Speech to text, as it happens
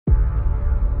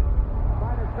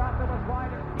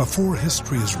Before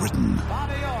history is written,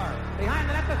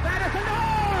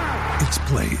 it's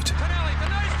played.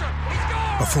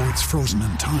 Before it's frozen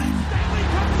in time,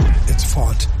 it's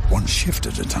fought one shift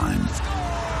at a time.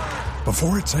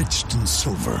 Before it's etched in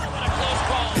silver,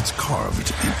 it's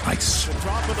carved in ice.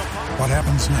 What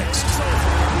happens next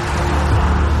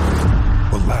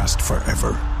will last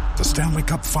forever. The Stanley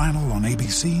Cup Final on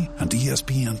ABC and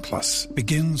ESPN Plus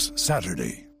begins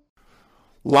Saturday.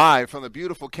 Live from the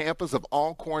beautiful campus of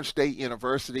Alcorn State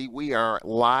University, we are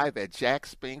live at Jack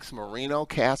Spinks Marino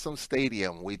Casem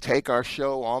Stadium. We take our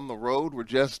show on the road. We're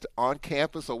just on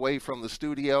campus away from the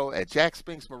studio at Jack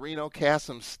Spinks Marino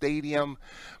Casem Stadium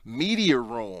Media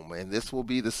Room. And this will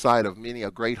be the site of many a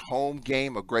great home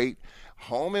game, a great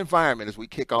home environment as we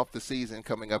kick off the season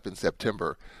coming up in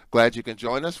September. Glad you can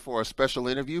join us for a special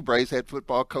interview. Braves head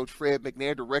football coach Fred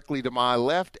McNair directly to my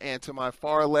left, and to my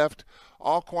far left,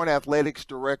 Alcorn Athletics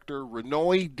Director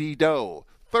Renoy Dido.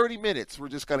 30 minutes, we're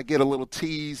just going to get a little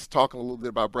tease, talking a little bit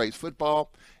about Braves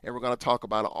football, and we're going to talk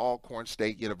about Alcorn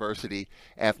State University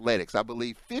athletics. I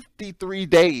believe 53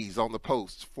 days on the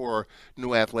post for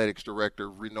new athletics director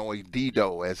Renoy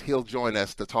Dido, as he'll join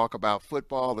us to talk about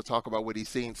football, to talk about what he's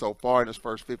seen so far in his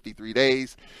first 53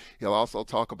 days. He'll also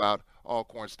talk about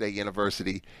Alcorn State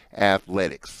University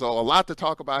athletics. So a lot to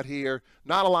talk about here.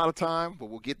 Not a lot of time, but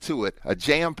we'll get to it. A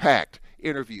jam-packed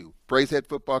interview. Braves head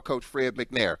football coach Fred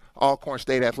McNair, Alcorn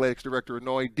State Athletics Director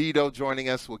Renoy Dido joining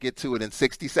us. We'll get to it in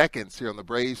 60 seconds here on the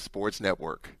Braves Sports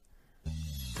Network.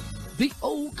 The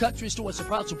Old Country Store is a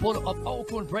proud supporter of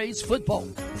Alcorn Braves football.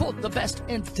 For the best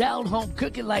in down-home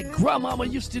cooking like Grandmama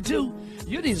used to do,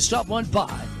 you need to stop on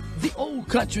by the Old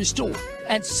Country Store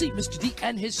and see Mr. D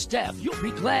and his staff. You'll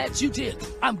be glad you did.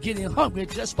 I'm getting hungry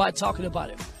just by talking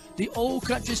about it. The Old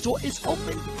Country Store is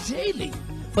open daily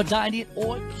for dining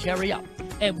or carry out.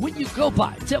 And when you go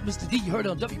by, tell Mr. D you heard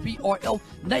on WPRL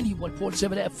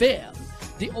 91.7 FM.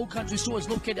 The Old Country Store is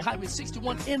located Highway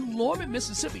 61 in Lorman,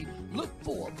 Mississippi. Look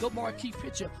for the marquee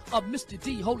picture of Mr.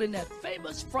 D holding that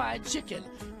famous fried chicken.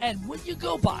 And when you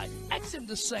go by, ask him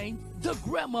to sing the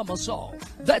Grandmama song.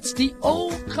 That's the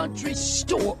Old Country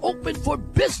Store, open for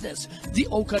business. The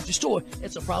Old Country Store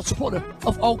is a proud supporter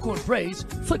of Alcorn Braves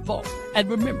football. And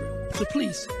remember to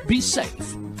please be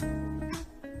safe.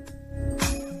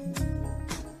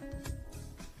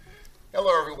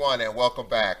 Hello, everyone, and welcome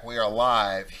back. We are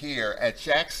live here at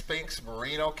Jack Spinks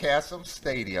Marino Casem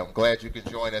Stadium. Glad you could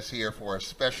join us here for a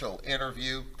special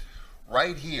interview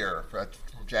right here from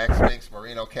Jack Spinks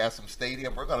Marino Casem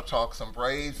Stadium. We're going to talk some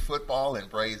Braves football and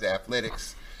Braves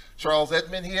athletics. Charles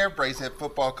Edmond here, Braves head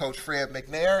football coach Fred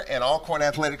McNair, and Alcorn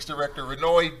Athletics Director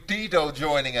Renoy Dido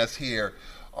joining us here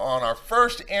on our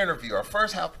first interview, our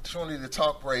first opportunity to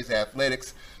talk Braves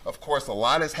athletics. Of course, a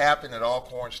lot has happened at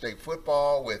Alcorn State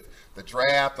football with the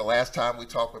draft. The last time we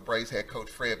talked with Braves head coach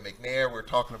Fred McNair, we were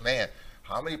talking to, man,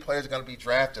 how many players are going to be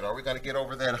drafted? Are we going to get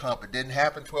over that hump? It didn't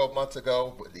happen 12 months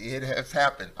ago, but it has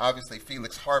happened. Obviously,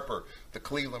 Felix Harper, the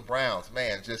Cleveland Browns,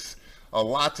 man, just a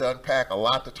lot to unpack, a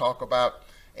lot to talk about.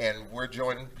 And we're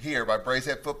joined here by Braves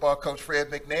head football coach Fred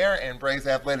McNair and Braves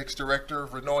athletics director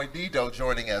Renoy Dido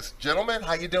joining us. Gentlemen,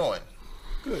 how you doing?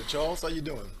 Good, Charles. How you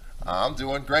doing? I'm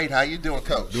doing great. How you doing,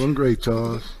 Coach? Doing great,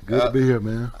 Charles. Good to be here,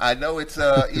 man. I know it's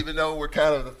even though we're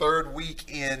kind of the third week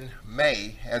in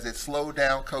May, has it slowed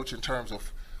down, Coach, in terms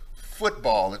of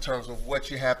football, in terms of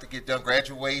what you have to get done?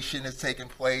 Graduation is taking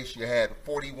place. You had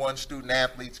 41 student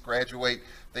athletes graduate.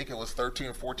 I think it was 13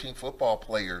 or 14 football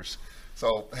players.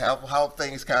 So how have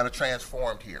things kind of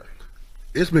transformed here?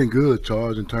 It's been good,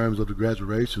 Charles, in terms of the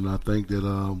graduation. I think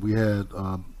that we had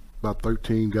about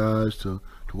 13 guys to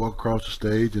walk across the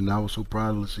stage, and I was so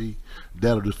proud to see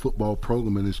that of this football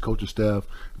program and this coaching staff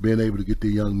being able to get the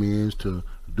young men to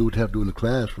do what they have to do in the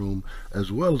classroom as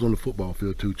well as on the football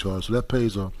field too, Charles. So that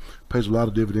pays a lot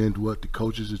of dividend to what the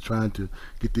coaches is trying to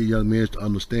get the young men to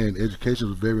understand. Education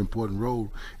is a very important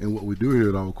role in what we do here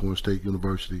at Alcorn State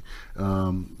University.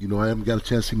 You know, I haven't got a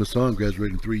chance to see my son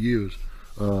graduate in 3 years.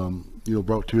 You know,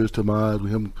 brought tears to my eyes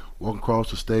with him walking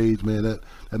across the stage. Man,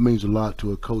 that means a lot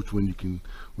to a coach when you can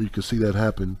see that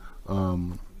happen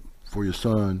for your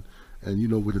son. And you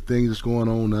know, with the things that's going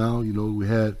on now, you know, we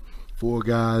had 4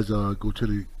 guys go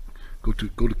to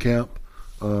camp.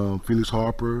 Felix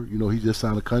Harper, you know, he just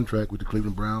signed a contract with the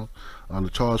Cleveland Browns. The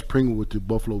Charles Pringle with the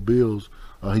Buffalo Bills,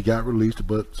 he got released,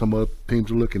 but some other teams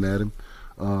are looking at him.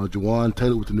 Jawan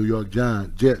Taylor with the New York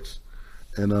Jets.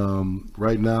 And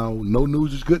right now, no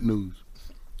news is good news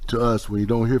to us. When you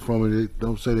don't hear from it, they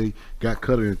don't say they got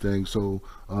cut or anything. So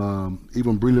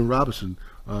even Breland Robinson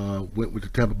went with the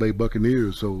Tampa Bay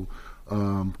Buccaneers. So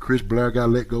Chris Blair got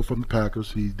let go from the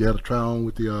Packers. He had a try on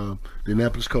with the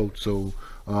Indianapolis coach. So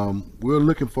we're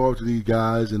looking forward to these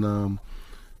guys and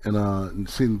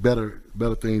seeing better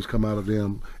things come out of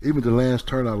them. Even the Lance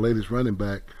Turner, our latest running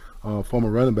back, former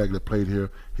running back that played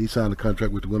here, he signed a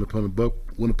contract with the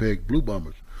Winnipeg Blue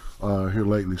Bombers here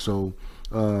lately. So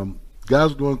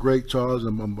guys are doing great, Charles.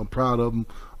 I'm proud of them.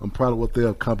 I'm proud of what they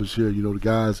accomplished here. The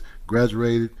guys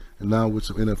graduated and now with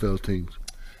some NFL teams.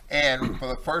 And for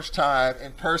the first time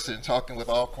in person, talking with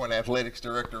Alcorn Athletics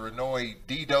Director Renoy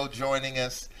Dido joining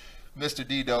us. Mr.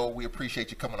 Dido, we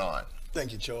appreciate you coming on.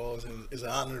 Thank you, Charles, and it's an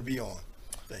honor to be on.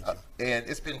 Thank you. And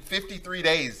it's been 53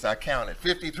 days, I counted.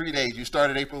 53 days. You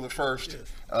started April the 1st.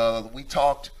 Yes. We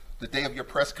talked the day of your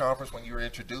press conference when you were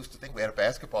introduced. I think we had a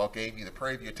basketball game, either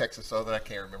Prairie View or Texas Southern. I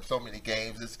can't remember. So many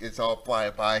games. It's all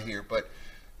flying by here. But,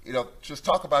 just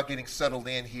talk about getting settled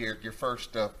in here, your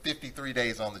first 53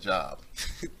 days on the job.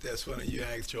 That's funny you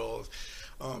asked, Charles.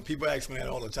 People ask me that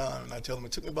all the time, and I tell them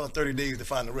it took me about 30 days to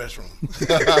find the restroom.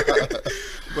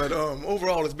 But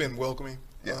overall, it's been welcoming.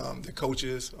 Yeah. The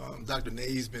coaches, Dr.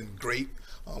 Nay's been great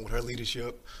with her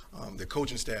leadership. The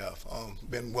coaching staff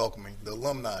been welcoming. The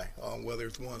alumni, whether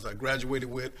it's ones I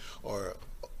graduated with or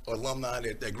alumni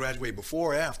that graduate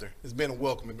before or after, it's been a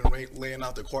welcome. It's been laying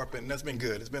out the carpet, and that's been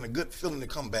good. It's been a good feeling to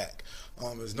come back.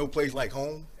 There's no place like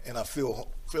home, and I feel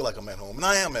like I'm at home, and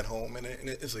I am at home, and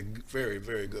it's a very,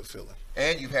 very good feeling.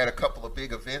 And you've had a couple of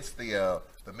big events, the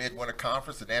Midwinter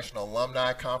Conference, the National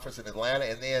Alumni Conference in Atlanta,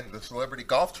 and then the Celebrity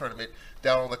Golf Tournament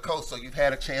down on the coast. So you've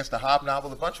had a chance to hobnob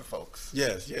with a bunch of folks.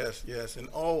 Yes. And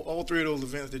all three of those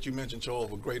events that you mentioned, Charles,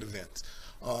 were great events.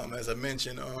 As I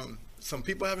mentioned, some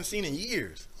people I haven't seen in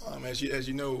years. As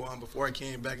you know, before I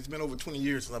came back, it's been over 20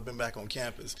 years since I've been back on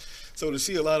campus. So to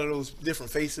see a lot of those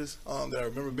different faces that I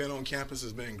remember being on campus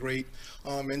has been great.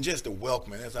 And just the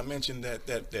welcoming, as I mentioned,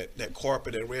 that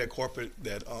carpet, that red carpet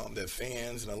that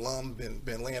fans and alum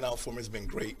been laying out for me has been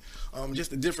great.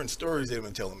 Just the different stories they've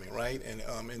been telling me, right?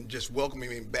 And just welcoming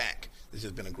me back has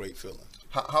just been a great feeling.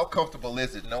 How comfortable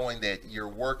is it knowing that you're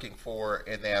working for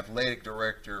an athletic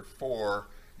director for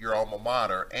your alma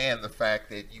mater, and the fact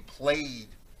that you played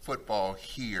football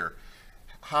here?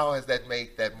 How has that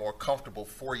made that more comfortable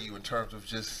for you in terms of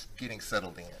just getting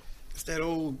settled in? It's that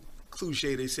old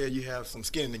cliche, they said you have some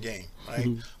skin in the game, right?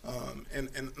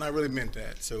 And I really meant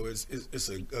that. So it's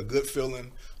a good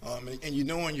feeling, and you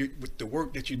knowing with the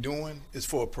work that you're doing is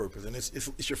for a purpose, and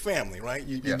it's your family, right?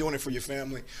 You're doing it for your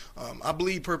family. I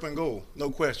believe purple and gold,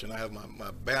 no question. I have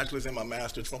my bachelor's and my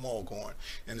master's from Alcorn,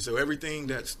 and so everything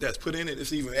that's put in it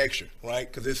is even extra,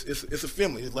 right? Because it's a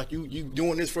family. It's like you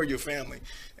doing this for your family,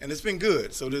 and it's been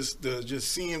good. So just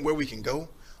seeing where we can go.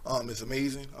 It's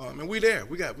amazing, and we're there.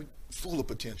 We full of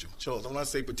potential, Charles. When I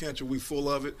say potential, we full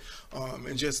of it,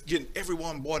 and just getting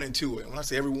everyone bought into it. When I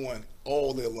say everyone,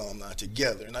 all the alumni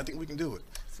together, and I think we can do it.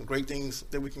 Some great things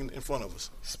that we can in front of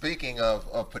us. Speaking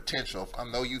of potential, I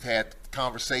know you've had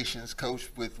conversations, Coach,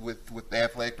 with the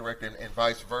athletic director and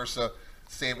vice versa,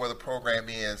 seeing where the program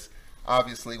is.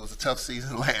 Obviously, it was a tough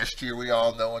season last year. We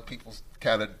all know, and people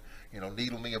kind of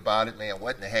needle me about it, man,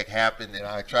 what in the heck happened? And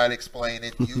I try to explain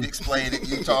it. You explained it.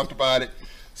 You talked about it.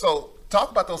 So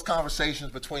talk about those conversations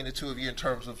between the two of you in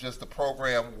terms of just the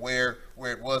program, where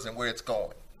it was and where it's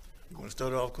going. You want to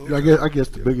start off, Coach? I guess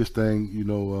the biggest thing,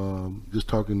 just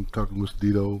talking with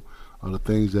Dido, the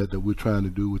things that we're trying to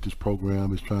do with this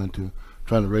program is trying to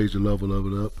raise the level of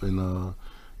it up and,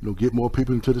 get more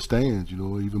people into the stands,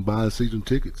 even buying season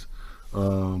tickets.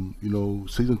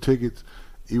 Season tickets,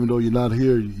 even though you're not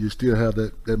here, you still have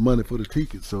that money for the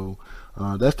tickets. So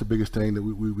that's the biggest thing that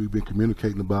we've been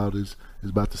communicating about is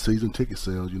about the season ticket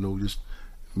sales. Just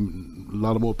a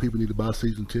lot of more people need to buy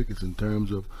season tickets in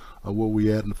terms of where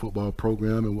we at in the football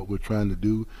program, and what we're trying to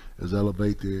do is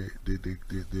elevate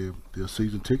their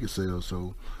season ticket sales.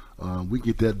 So we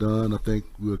get that done. I think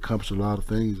we'll accomplish a lot of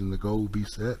things, and the goal will be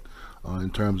set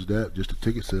in terms of that, just the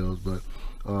ticket sales. But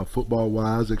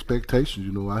football-wise,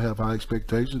 expectations. I have high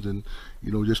expectations, and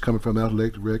just coming from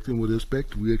athletic director, we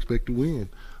expect to win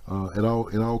at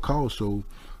all costs. So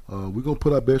we're gonna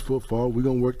put our best foot forward. We're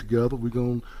gonna work together. We're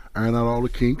gonna iron out all the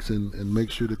kinks and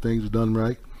make sure that things are done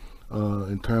right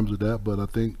in terms of that. But I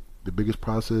think the biggest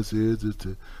process is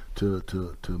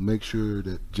to make sure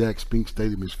that Jack Spink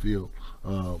Stadium is filled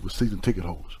with season ticket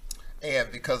holders.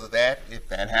 And because of that, if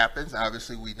that happens,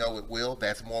 obviously we know it will.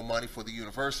 That's more money for the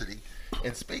university.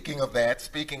 And speaking of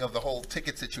the whole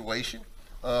ticket situation,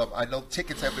 I know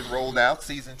tickets have been rolled out,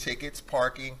 season tickets,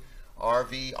 parking,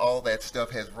 RV, all that stuff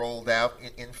has rolled out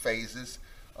in phases.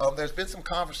 There's been some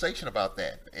conversation about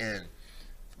that and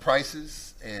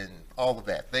prices and all of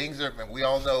that. And we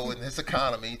all know in this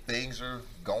economy, things are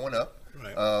going up.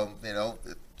 Right.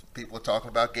 People are talking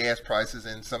about gas prices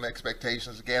and some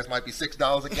expectations. Gas might be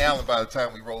 $6 a gallon by the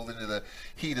time we roll into the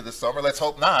heat of the summer. Let's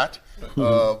hope not,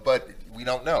 but we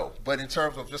don't know. But in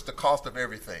terms of just the cost of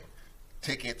everything,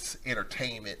 tickets,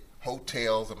 entertainment,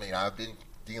 hotels, I've been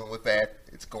dealing with that.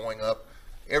 It's going up.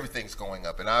 Everything's going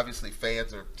up. And obviously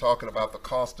fans are talking about the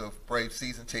cost of Brave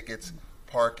season tickets,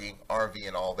 parking, RV,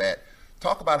 and all that.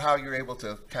 Talk about how you're able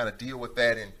to kind of deal with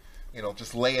that and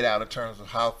just lay it out in terms of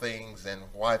how things and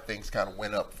why things kind of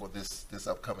went up for this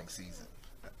upcoming season.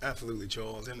 Absolutely,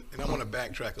 Charles. And I want to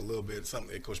backtrack a little bit,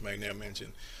 something that Coach McNair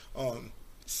mentioned.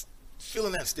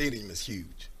 Filling that stadium is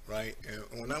huge, right?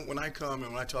 And when I come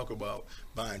and when I talk about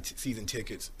buying season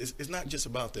tickets, it's not just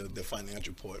about the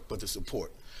financial part, but the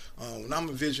support. When I'm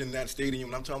envisioning that stadium,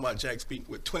 when I'm talking about Jack Speak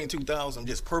with 22,000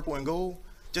 just purple and gold,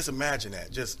 just imagine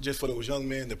that, just for those young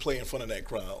men to play in front of that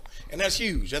crowd. And that's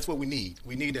huge. That's what we need.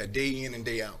 We need that day in and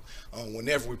day out.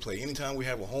 Whenever we play, anytime we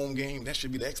have a home game, that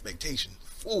should be the expectation.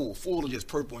 Full of just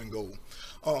purple and gold.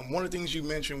 One of the things you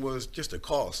mentioned was just the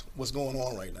cost, what's going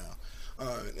on right now.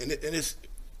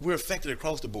 We're affected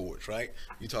across the boards, right?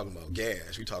 You're talking about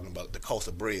gas. You're talking about the cost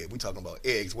of bread. We're talking about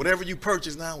eggs. Whatever you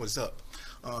purchase now is up.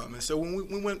 And so when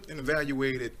we went and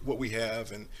evaluated what we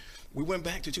have, and we went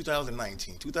back to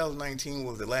 2019. 2019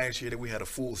 was the last year that we had a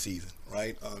full season,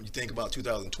 right? You think about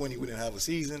 2020, we didn't have a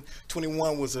season.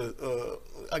 21 was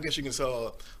I guess you can say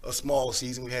a small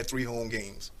season. We had 3 home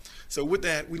games. So with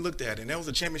that, we looked at it, and that was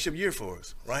a championship year for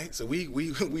us, right? So we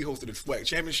hosted the SWAC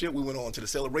championship. We went on to the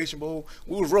Celebration Bowl.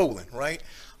 We was rolling, right?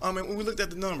 And when we looked at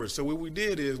the numbers, so what we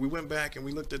did is we went back and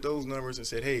we looked at those numbers and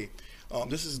said, hey,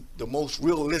 this is the most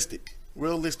realistic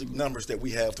numbers that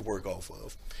we have to work off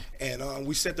of. And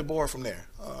we set the bar from there.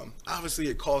 Obviously,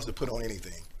 it costs to put on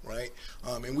anything, right?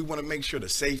 And we want to make sure the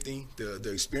safety,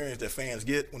 the experience that fans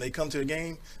get when they come to the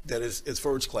game, that it's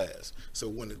first class. So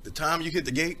when the time you hit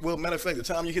the gate, well, matter of fact, the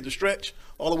time you hit the stretch,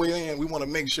 all the way in, we want to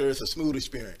make sure it's a smooth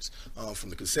experience, from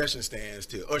the concession stands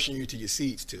to ushering you to your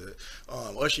seats to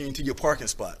ushering you to your parking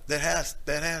spot. That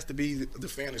has to be the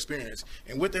fan experience.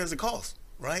 And with that is a cost.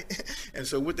 Right? And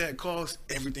so with that cost,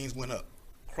 everything's went up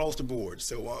across the board.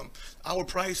 So our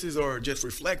prices are just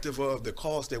reflective of the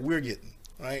cost that we're getting,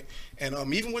 right? And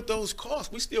even with those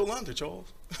costs, we're still under,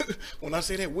 Charles. When I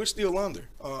say that, we're still under.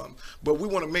 But we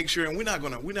want to make sure, and we're not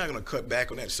gonna cut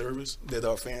back on that service that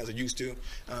our fans are used to.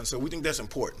 So we think that's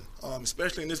important,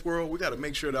 especially in this world. We got to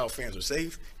make sure that our fans are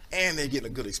safe and they're getting a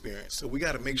good experience. So we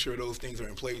got to make sure those things are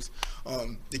in place.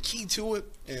 The key to it,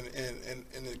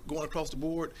 and going across the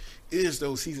board, is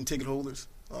those season ticket holders.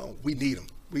 We need them.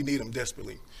 We need them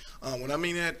desperately. When I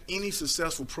mean that, any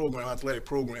successful program, athletic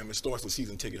program, it starts with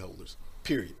season ticket holders,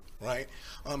 period, right?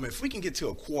 If we can get to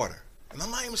a quarter, and I'm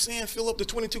not even saying fill up to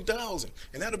 22,000,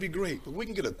 and that'll be great, but we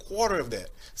can get a quarter of that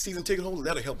season ticket holder,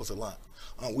 that'll help us a lot.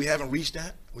 We haven't reached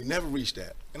that. We never reached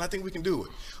that, and I think we can do it.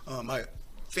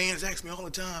 Fans ask me all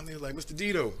the time, they're like, Mr.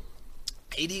 Dito,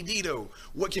 AD Dito,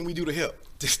 what can we do to help?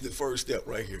 This is the first step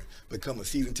right here. Become a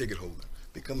season ticket holder.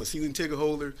 Become a season ticket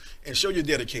holder and show your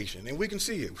dedication. And we can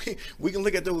see it. We can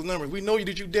look at those numbers. We know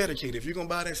that you dedicated. If you're going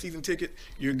to buy that season ticket,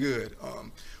 you're good.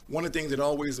 One of the things that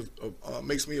always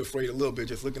makes me afraid a little bit,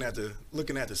 just looking at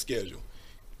the schedule.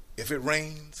 If it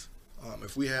rains,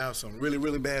 if we have some really,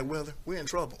 really bad weather, we're in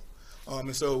trouble.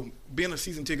 And so being a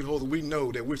season ticket holder, we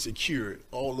know that we're secured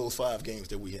all those 5 games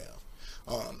that we have.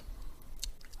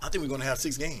 I think we're going to have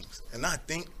 6 games. And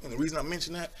the reason I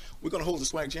mention that, we're going to hold the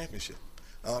SWAC championship.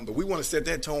 But we want to set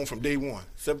that tone from day one.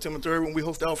 September 3rd, when we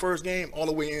host our first game, all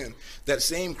the way in. That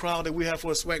same crowd that we have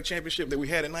for a SWAC championship that we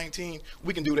had in 19,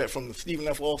 we can do that from Stephen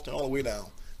F. Austin all the way down.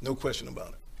 No question about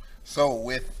it. So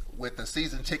with the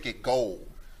season ticket goal,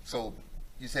 so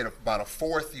you said about a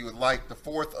fourth, you would like the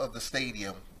fourth of the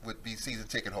stadium would be season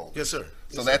ticket holders. Yes, sir.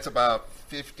 So that's about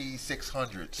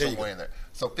 5,600 somewhere in there.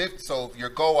 So your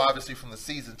goal, obviously, from the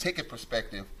season ticket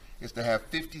perspective, is to have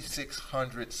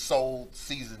 5,600 sold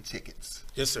season tickets.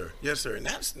 Yes, sir. Yes, sir. And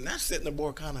that's setting the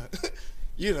bar kind of,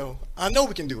 I know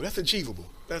we can do it. That's achievable.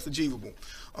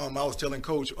 I was telling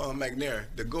Coach McNair,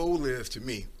 the goal is, to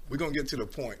me, we're going to get to the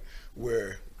point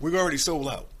where we're already sold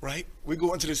out, right? We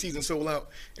go into the season sold out,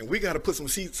 and we got to put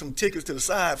some tickets to the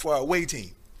side for our away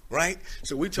team, right?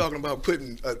 So we're talking about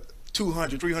putting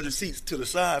 200, 300 seats to the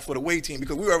side for the away team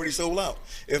because we're already sold out.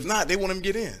 If not, they want them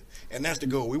to get in, and that's the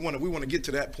goal. We want to get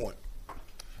to that point.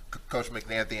 Coach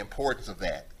McNair, the importance of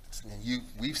that.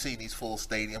 We've seen these full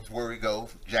stadiums where we go,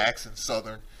 Jackson,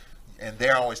 Southern, and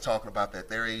they're always talking about that.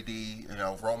 Their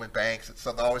AD, Roman Banks, and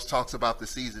Southern always talks about the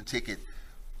season ticket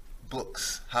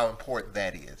books, how important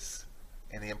that is,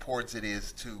 and the importance it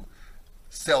is to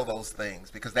sell those things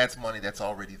because that's money that's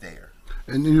already there.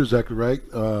 And you're exactly right.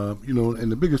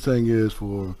 And the biggest thing is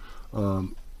for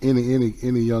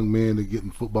any young man to get in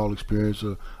football experience,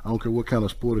 or I don't care what kind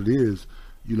of sport it is,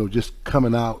 just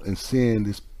coming out and seeing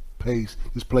this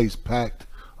place packed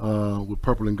with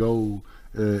purple and gold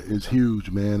is huge,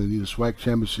 man. And the SWAC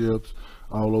championships,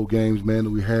 all those games, man,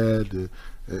 that we had,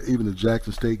 even the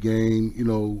Jackson State game,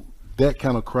 that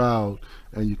kind of crowd.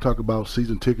 And you talk about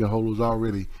season ticket holders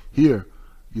already here,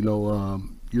 you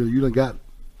done got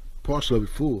parts of it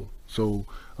full. So,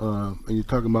 and you're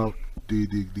talking about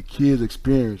the kids'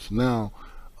 experience now.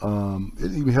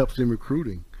 It even helps in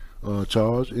recruiting,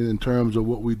 Charles, in terms of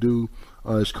what we do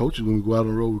as coaches when we go out on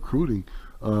the road recruiting.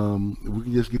 If we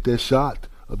can just get that shot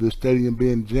of the stadium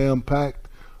being jam-packed,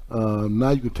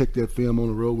 now you can take that film on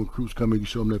the road when recruits come in, you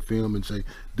show them that film and say,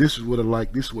 this is what I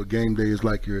like, this is what game day is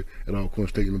like here at Alcorn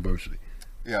State University.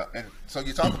 Yeah, and so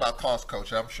you talk about cost,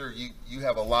 Coach. I'm sure you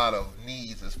have a lot of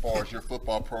needs as far as your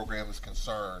football program is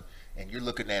concerned, and you're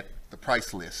looking at the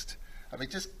price list. I mean,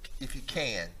 just if you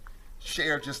can,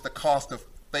 share just the cost of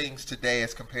things today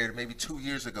as compared to maybe 2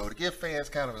 years ago to give fans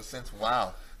kind of a sense,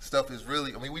 wow, stuff is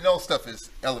really, we know stuff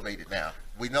is elevated now.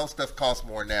 We know stuff costs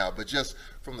more now, but just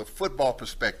from the football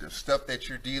perspective, stuff that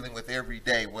you're dealing with every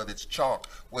day, whether it's chalk,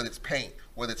 whether it's paint,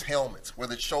 whether it's helmets,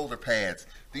 whether it's shoulder pads,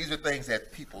 these are things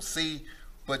that people see.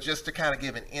 But just to kind of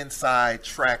give an inside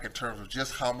track in terms of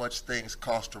just how much things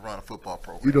cost to run a football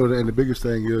program. And the biggest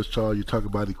thing is, Charles, you talk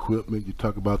about equipment, you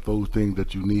talk about those things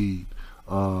that you need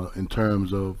in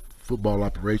terms of football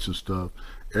operation stuff.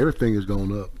 Everything is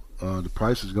going up. The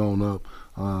price is going up.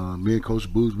 Me and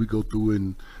Coach Booz, we go through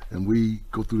and we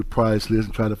go through the price list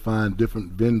and try to find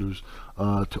different vendors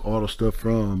to order stuff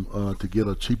from to get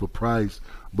a cheaper price.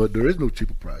 But there is no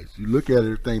cheaper price. You look at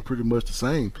everything pretty much the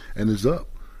same, and it's up.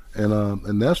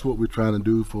 And that's what we're trying to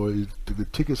do for is the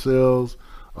ticket sales,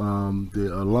 the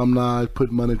alumni,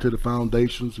 put money into the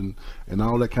foundations and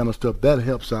all that kind of stuff. That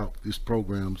helps out these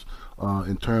programs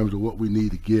in terms of what we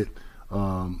need to get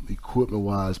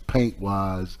equipment-wise,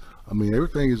 paint-wise.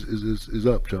 Everything is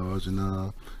up, Charles.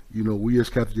 And, we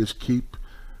just got to just keep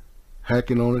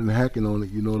hacking on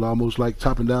it, almost like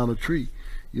chopping down a tree.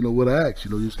 With an axe,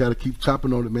 you just got to keep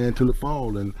chopping on it, man, till it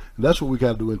falls. And that's what we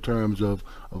got to do in terms of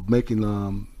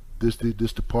making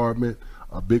this department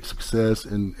a big success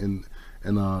and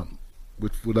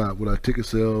with our ticket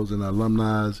sales and our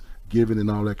alumni giving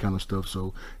and all that kind of stuff.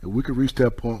 So if we could reach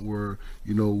that point where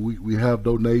we have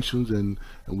donations and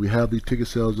we have these ticket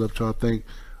sales up, so I think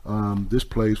this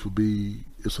place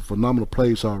it's a phenomenal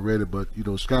place already, but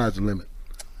sky's the limit.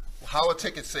 How are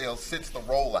ticket sales since the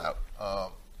rollout?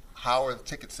 How are the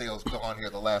ticket sales gone here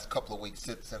the last couple of weeks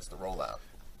since the rollout?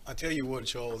 I tell you what,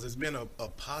 Charles, it's been a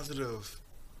positive,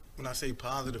 when I say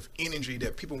positive, energy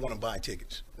that people want to buy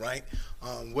tickets, right?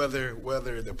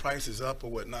 Whether the price is up or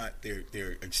whatnot,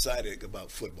 they're excited about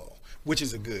football, which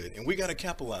is a good. And we got to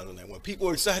capitalize on that. When people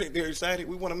are excited, they're excited.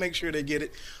 We want to make sure they get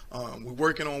it.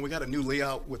 We got a new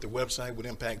layout with the website with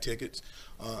Impact Tickets,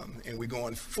 and we're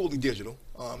going fully digital.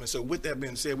 And so with that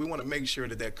being said, we want to make sure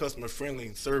that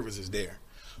customer-friendly service is there.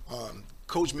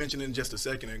 Coach mentioned it just a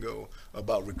second ago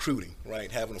about recruiting, right?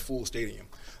 Having a full stadium.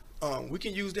 We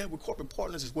can use that with corporate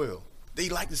partners as well. They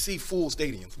like to see full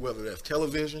stadiums, whether that's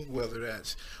television, whether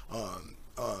that's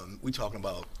we talking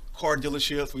about car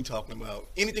dealerships, we talking about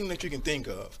anything that you can think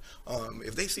of.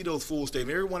 If they see those full stadiums,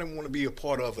 everyone want to be a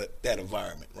part of that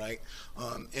environment, right?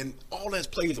 And all that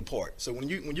plays a part. So when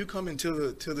you come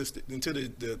into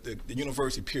the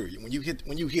university period, when you hit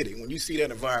it, when you see that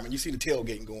environment, you see the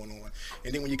tailgating going on,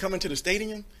 and then when you come into the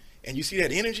stadium and you see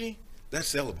that energy,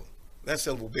 that's sellable. That's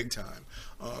sellable big time.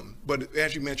 But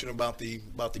as you mentioned about the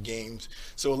games,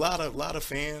 so a lot of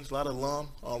fans, a lot of alum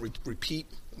repeat.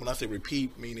 When I say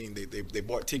repeat, meaning they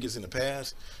bought tickets in the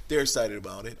past, they're excited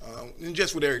about it. And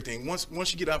just with everything, once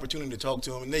you get the opportunity to talk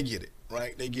to them, and they get it,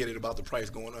 right? They get it about the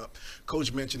price going up.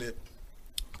 Coach mentioned it.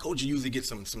 Coach usually gets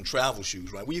some travel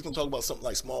shoes, right? We can talk about something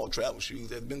like small travel shoes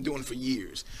that have been doing it for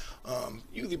years.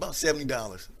 Usually about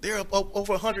 $70. They're up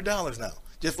over $100 now,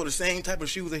 just for the same type of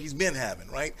shoes that he's been having,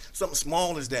 right? Something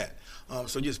small as that.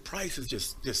 So just price is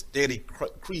just steady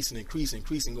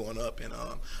increasing, going up. And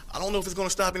I don't know if it's going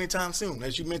to stop anytime soon.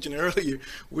 As you mentioned earlier,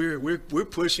 we're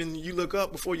pushing. You look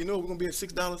up, before you know it, we're going to be at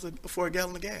 $6 for a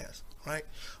gallon of gas, right?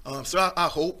 So I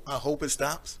hope it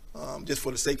stops, just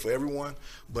for the sake for everyone.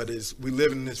 But we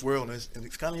live in this world, and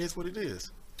it kind of is what it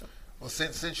is. Well,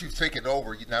 since you've taken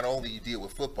over, not only you deal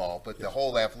with football, but the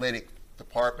whole athletic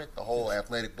department, the whole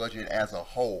athletic budget as a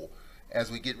whole,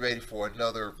 as we get ready for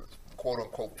another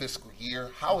quote-unquote fiscal year.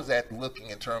 How is that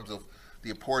looking in terms of the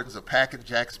importance of packing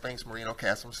Jack Spinks Marino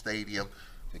Castle Stadium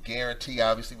The guarantee,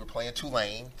 obviously, we're playing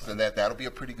Tulane, so that'll be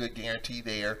a pretty good guarantee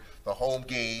there. The home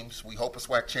games, we hope a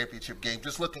SWAC championship game.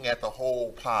 Just looking at the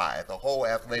whole pie, the whole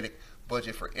athletic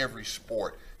budget for every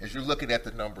sport, as you're looking at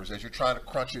the numbers, as you're trying to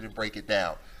crunch it and break it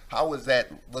down, how is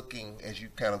that looking as you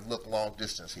kind of look long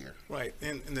distance here? Right,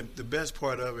 and the best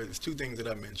part of it is two things that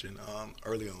I mentioned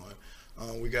early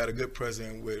on. We got a good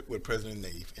president with President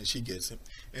Nave, and she gets it.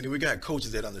 And then we got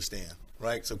coaches that understand,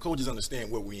 right? So coaches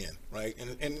understand what we're in, right?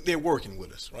 And they're working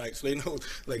with us, right? So they know,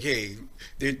 like, hey,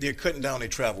 they're cutting down their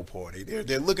travel party.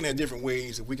 They're looking at different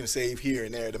ways that we can save here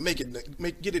and there to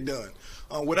get it done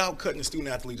without cutting the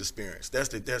student-athlete experience. That's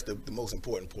the most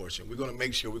important portion. We're going to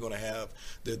make sure we're going to have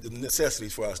the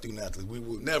necessities for our student-athletes. We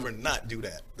will never not do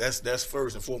that. That's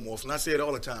first and foremost. And I say it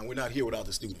all the time, we're not here without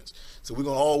the students. So we're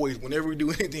going to always, whenever we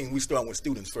do anything, we start with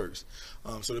students first.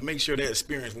 So to make sure their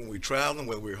experience when we're traveling,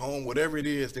 whether we're home, whatever it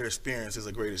is, their experience is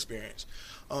a great experience.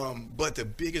 But the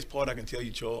biggest part I can tell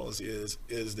you, Charles, is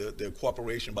the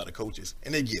cooperation by the coaches,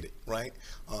 and they get it, right?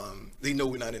 They know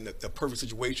we're not in the perfect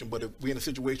situation, but we're in a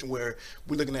situation where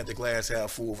we're looking at the glass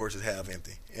half full versus half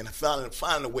empty, and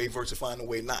finding a way versus finding a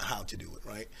way not how to do it,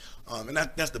 right? And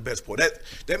that's the best part.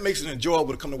 That makes it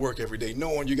enjoyable to come to work every day,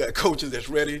 knowing you got coaches that's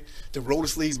ready to roll the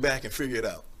sleeves back and figure it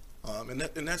out, and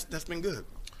that's been good.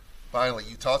 Finally,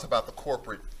 you talked about the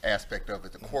corporate aspect of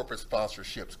it, the corporate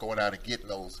sponsorships, going out and getting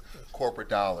those corporate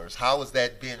dollars. How has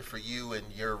that been for you and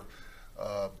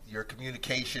your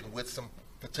communication with some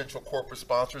potential corporate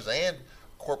sponsors and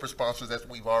corporate sponsors that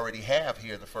we've already have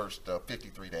here in the first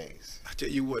 53 days? I tell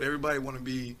you what, everybody want to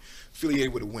be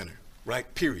affiliated with a winner,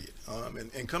 right? Period.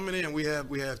 And coming in, we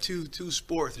have two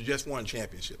sports that just won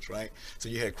championships, right? So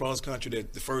you had cross country,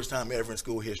 that the first time ever in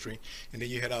school history, and then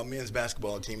you had our men's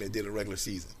basketball team that did a regular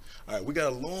season. All right, we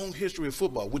got a long history of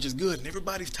football, which is good, and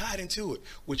everybody's tied into it,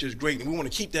 which is great, and we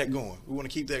want to keep that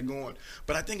going.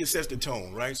 But I think it sets the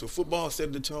tone, right? So football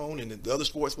set the tone, and the other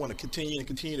sports want to continue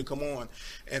to come on.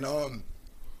 And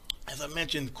as I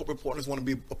mentioned, corporate partners want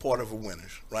to be a part of a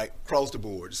winners, right? Across the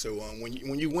board. So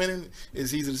when you're winning,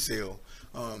 it's easy to sell.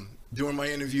 During my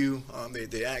interview,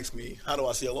 they asked me, how do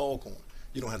I sell Alcorn?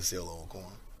 You don't have to sell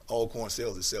Alcorn. Alcorn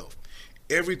sells itself.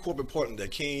 Every corporate partner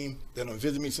that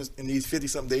visited me since in these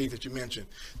 50-something days that you mentioned,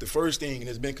 the first thing, and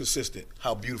it's been consistent,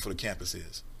 how beautiful the campus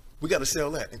is. We got to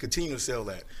sell that and continue to sell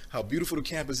that. How beautiful the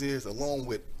campus is, along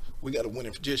with we got to win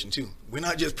in position too. We're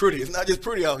not just pretty. It's not just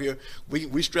pretty out here.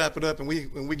 We strap it up and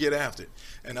we get after it.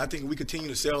 And I think we continue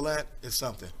to sell that. It's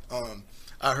something.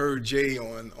 I heard Jay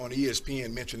on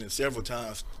ESPN mention it several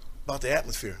times about the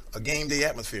atmosphere, a game day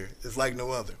atmosphere. It's like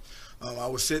no other. I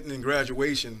was sitting in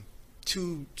graduation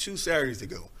two Saturdays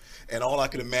ago, and all I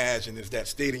could imagine is that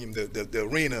stadium, the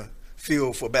arena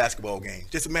filled for a basketball game.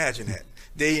 Just imagine that,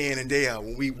 day in and day out.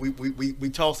 When we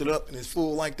toss it up and it's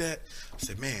full like that, I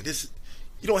said, man,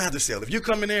 you don't have to sell. If you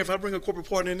come in there, if I bring a corporate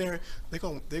partner in there, they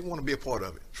want to be a part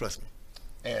of it. Trust me.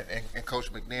 And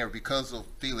Coach McNair, because of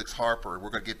Felix Harper,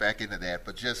 we're going to get back into that,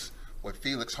 but just what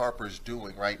Felix Harper is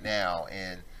doing right now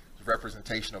and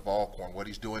representation of Alcorn, what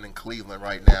he's doing in Cleveland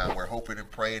right now. We're hoping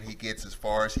and praying he gets as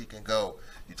far as he can go.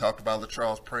 You talked about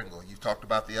LaCharles Pringle. You've talked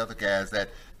about the other guys that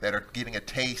are getting a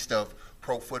taste of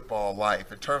pro football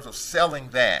life. In terms of selling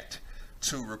that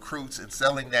to recruits and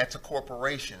selling that to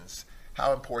corporations,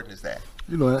 how important is that?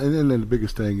 You know, and then the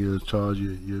biggest thing is, Charles,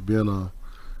 you're being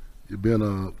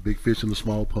a big fish in a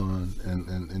small pond,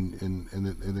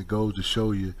 and it goes to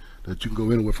show you that you can go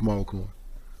anywhere from Alcorn.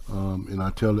 And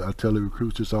I tell the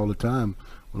recruits this all the time.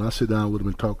 When I sit down with them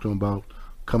and talk to them about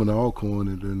coming to Alcorn,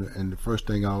 and the first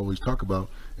thing I always talk about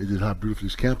is just how beautiful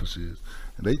this campus is.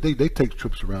 And they take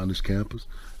trips around this campus,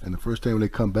 and the first thing when they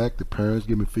come back, the parents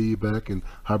give me feedback and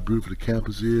how beautiful the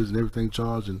campus is and everything,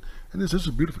 Charles. And this is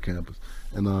a beautiful campus,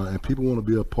 and people want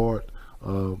to be a part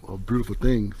of beautiful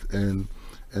things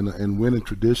and winning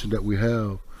tradition that we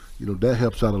have. You know, that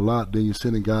helps out a lot. Then you're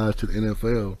sending guys to the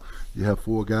NFL. You have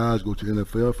 4 guys go to the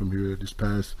NFL from here this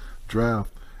past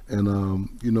draft. And,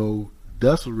 you know,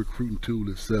 that's a recruiting tool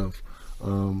itself.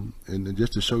 And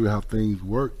just to show you how things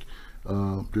work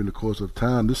during the course of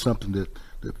time, this is something that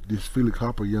this Felix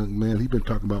Harper young man, he's been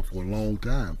talking about for a long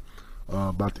time,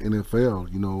 about the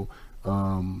NFL. You know,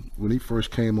 when he first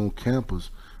came on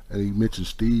campus and he mentioned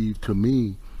Steve to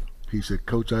me, he said,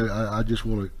 Coach, I just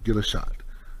want to get a shot.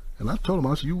 And I told him,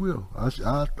 I said, you will. I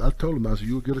told him, I said,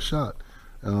 you'll get a shot.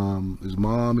 His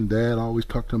mom and dad always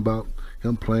talked to him about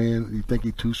him playing. You think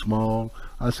he's too small.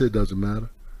 I said, it doesn't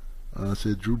matter. I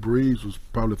said, Drew Brees was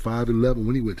probably 5'11"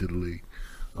 when he went to the league.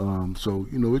 So,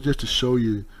 you know, it's just to show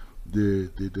you the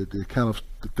kind of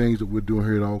the things that we're doing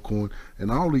here at Alcorn.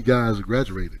 And all these guys are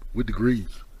graduated with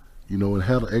degrees, you know, and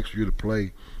had an extra year to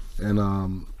play. And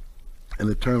And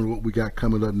in terms of what we got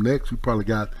coming up next, we probably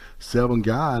got 7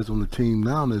 guys on the team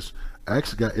now that's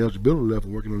actually got eligibility left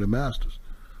and working on their masters.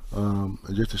 And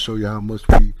just to show you how much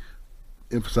we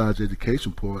emphasize the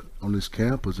education part on this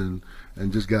campus, and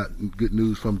just got good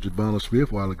news from Javonna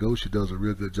Smith a while ago. She does a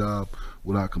real good job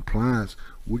with our compliance.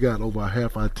 We got over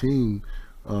half our team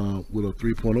with a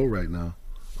 3.0 right now.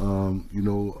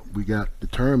 We got the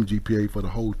term GPA for the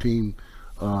whole team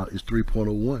is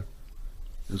 3.01.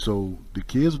 And so the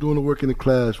kids are doing the work in the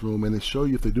classroom, and they show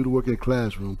you if they do the work in the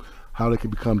classroom, how they can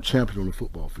become champions on the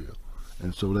football field.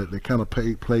 And so that kind of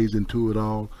plays into it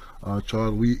all.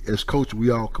 Charles, we as coaches, we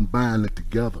all combine it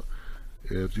together.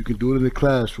 If you can do it in the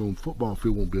classroom, football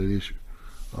field won't be an issue.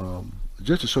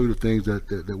 Just to show you the things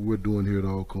that we're doing here at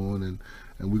Alcorn, and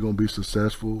we're going to be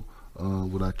successful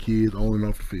with our kids on and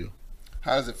off the field.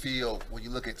 How does it feel when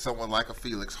you look at someone like a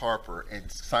Felix Harper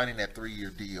and signing that 3-year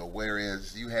deal,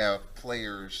 whereas you have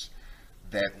players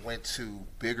that went to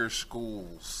bigger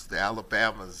schools, the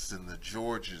Alabamas and the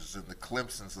Georgias and the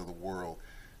Clemsons of the world,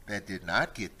 that did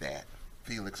not get that?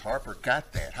 Felix Harper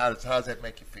got that. How does that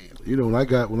make you feel? When I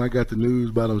got the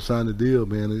news about him signing the deal,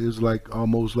 man, it was like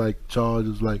almost like Charles.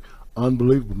 It's like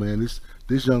unbelievable, man. This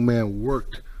young man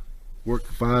worked for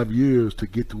 5 years to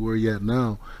get to where he at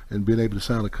now, and being able to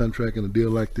sign a contract and a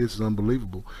deal like this is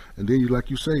unbelievable. And then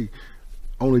like you say,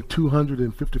 only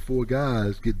 254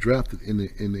 guys get drafted in the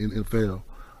NFL.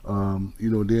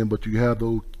 But you have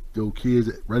those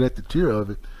kids right at the tier of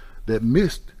it that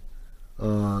missed.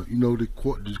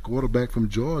 The quarterback from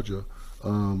Georgia,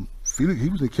 Felix, he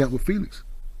was in camp with Felix,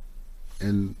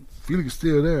 and Felix is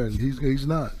still there, and he's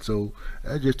not. So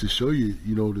that's just to show you,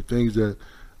 the things that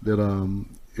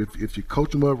if you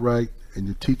coach them up right and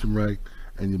you teach them right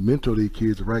and you mentor these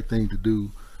kids the right thing to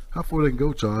do, how far they can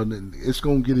go, Charles. And it's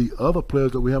going to get the other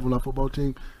players that we have on our football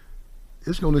team,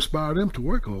 it's going to inspire them to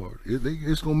work hard.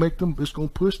 It's going to make them, it's going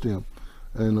to push them.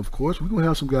 And, of course, we're going to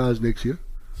have some guys next year.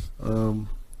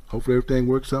 Hopefully everything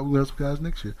works out. We're going to have some guys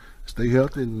next year. Stay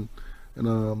healthy and with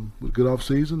a good off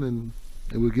season, and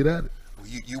we'll get at it.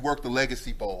 You worked the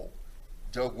Legacy Bowl.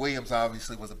 Doug Williams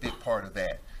obviously was a big part of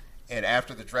that. And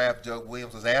after the draft, Doug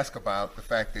Williams was asked about the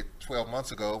fact that 12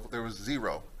 months ago there was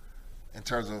 0 in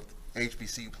terms of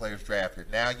HBCU players drafted.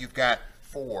 Now you've got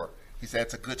 4. He said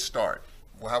it's a good start.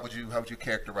 Well, how would you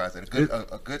characterize it?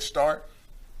 A good start?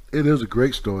 It is a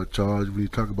great start, Charles, when you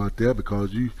talk about that,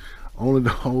 because you only the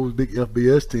whole big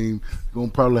FBS team going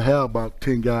to probably have about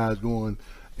 10 guys going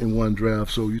in one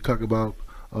draft. So you talk about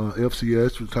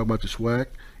FCS, you talk about the SWAC,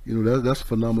 that's a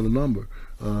phenomenal number.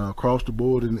 Across the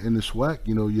board in the SWAC,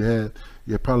 you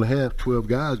probably have 12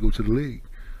 guys go to the league,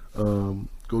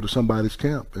 go to somebody's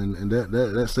camp, and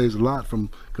that saves a lot from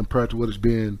compared to what it's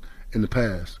been in the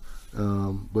past.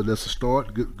 But that's a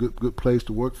start, good place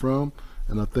to work from,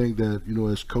 and I think that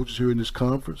as coaches here in this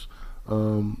conference,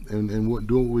 and doing what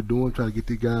we're doing, trying to get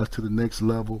these guys to the next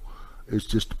level, it's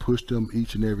just to push them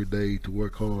each and every day to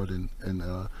work hard and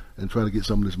try to get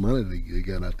some of this money they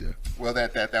got out there. Well,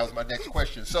 that was my next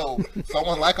question. So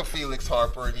someone like a Felix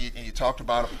Harper, and you talked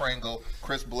about a Pringle,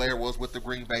 Chris Blair was with the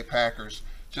Green Bay Packers,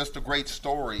 just the great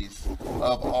stories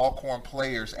of Alcorn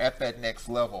players at that next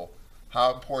level.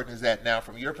 How important is that now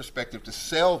from your perspective to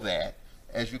sell that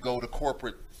as you go to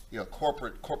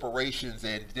corporations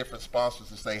and different sponsors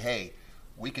to say, hey,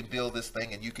 we can build this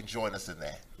thing and you can join us in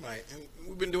that? Right, and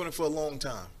we've been doing it for a long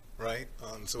time, right?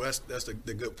 So that's the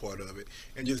good part of it,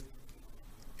 and just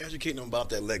educating them about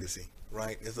that legacy,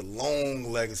 right? It's a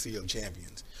long legacy of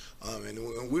champions,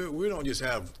 and we don't just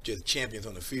have just champions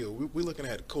on the field. We're looking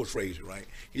at Coach Frazier, right?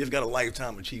 He just got a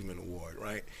Lifetime Achievement Award,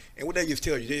 right? And what that just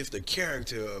tells you is the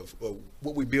character of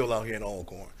what we build out here in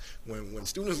Alcorn. When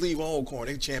students leave Alcorn,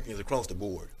 they're champions across the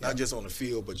board, not just on the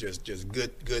field, but just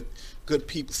good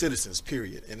people, citizens,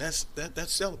 period. And that's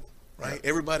sellable. Right,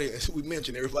 everybody, as we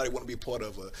mentioned, everybody want to be part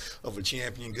of a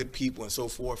champion, good people, and so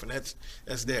forth, and that's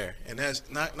there, and that's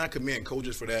not commend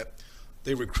coaches for that.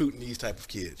 They recruiting these type of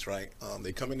kids, right?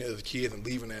 They come in as kids and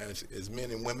leaving as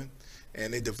men and women,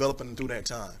 and they developing them through that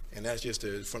time, and that's just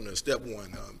from the step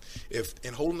one.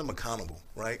 And holding them accountable,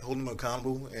 right? Holding them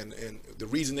accountable, and the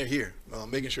reason they're here,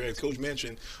 making sure, as Coach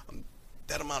mentioned,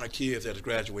 that amount of kids that is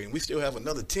graduating. We still have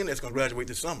another 10 that's going to graduate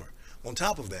this summer on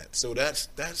top of that. So that's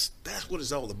what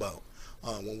it's all about.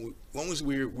 As long as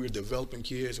we're developing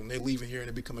kids, when they're leaving here and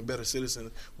they're becoming better citizens,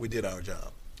 we did our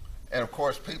job. And of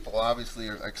course, people obviously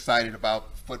are excited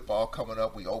about football coming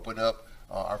up. We open up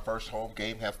our first home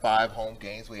game, have 5 home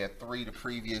games. We had 3 the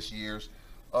previous years.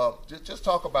 Just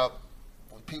talk about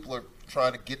when people are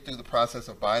trying to get through the process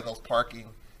of buying those parking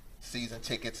season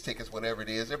tickets, whatever it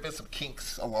is. There have been some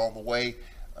kinks along the way.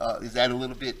 Is that a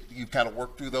little bit, you've kind of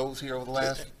worked through those here over the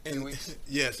last few weeks?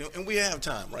 Yes, and we have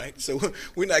time, right? So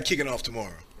we're not kicking off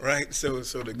tomorrow, right? So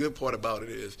the good part about it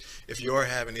is if you are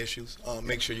having issues,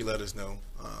 make sure you let us know.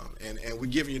 And we're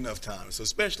giving you enough time. So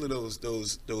especially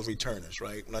those returners,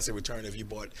 right? When I say return, if you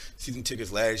bought season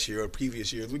tickets last year or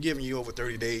previous years, we're giving you over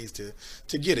 30 days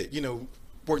to get it,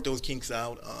 work those kinks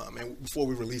out and before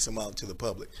we release them out to the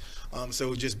public.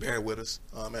 So just bear with us.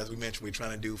 As we mentioned, we're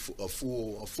trying to do a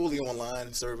fully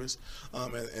online service.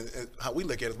 And how we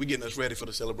look at it, we're getting us ready for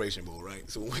the Celebration Bowl, right?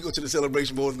 So when we go to the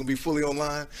Celebration Bowl, it's going to be fully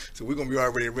online. So we're going to be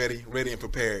already ready and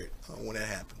prepared when that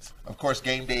happens. Of course,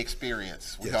 game day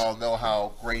experience. We Yes. all know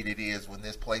how great it is when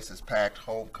this place is packed.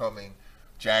 Homecoming,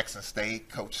 Jackson State,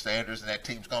 Coach Sanders and that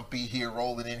team's going to be here,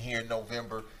 rolling in here in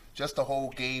November. Just the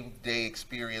whole game day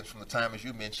experience from the time, as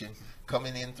you mentioned,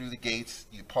 coming in through the gates,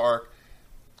 you park,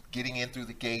 getting in through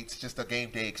the gates, just a game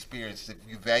day experience. Have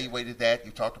you evaluated that?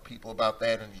 You talked to people about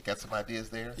that, and you got some ideas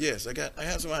there? Yes, I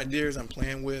have some ideas I'm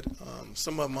playing with.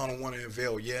 Some of them I don't want to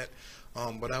unveil yet.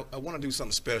 But I want to do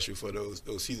something special for those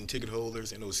season ticket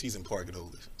holders and those season parking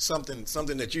holders. Something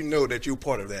that that you're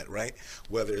part of that, right?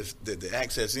 Whether it's the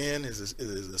access in is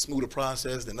a smoother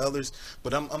process than others.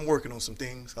 But I'm working on some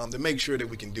things to make sure that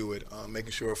we can do it.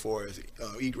 Making sure for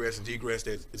egress and egress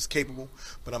that it's capable.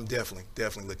 But I'm definitely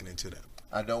looking into that.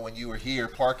 I know when you were here,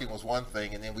 parking was one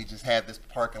thing, and then we just had this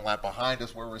parking lot behind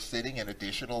us where we're sitting, an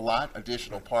additional lot,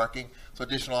 additional parking, so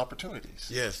additional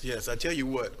opportunities. Yes. I tell you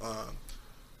what,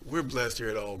 we're blessed here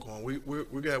at Alcorn.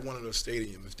 We got one of those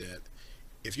stadiums that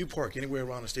if you park anywhere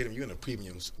around the stadium, you're in a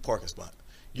premium parking spot.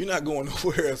 You're not going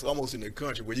nowhere else almost in the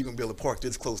country where you're going to be able to park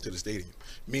this close to the stadium.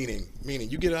 Meaning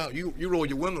you get out, you roll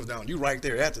your windows down, you're right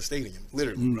there at the stadium,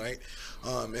 literally, right?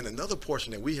 And another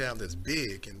portion that we have that's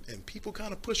big and people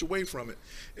kind of push away from it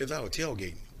is our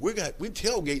tailgating. We're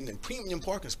tailgating in premium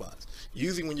parking spots.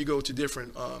 Usually when you go to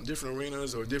different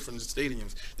arenas or different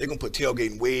stadiums, they're going to put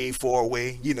tailgating way far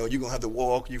away. You're going to have to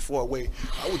walk, you're far away.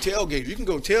 Our tailgate, you can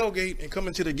go tailgate and come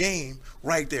into the game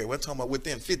right there. We're talking about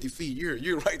within 50 feet.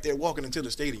 You're right there walking into the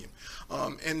stadium.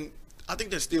 And I think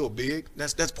that's still big.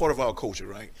 That's part of our culture,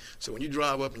 right? So when you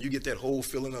drive up and you get that whole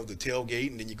feeling of the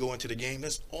tailgate and then you go into the game,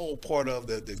 that's all part of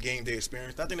the game day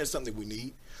experience. I think that's something we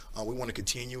need. We want to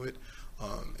continue it.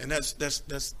 And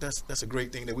that's a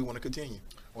great thing that we want to continue.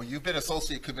 Well, you've been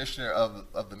associate commissioner of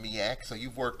the MEAC, so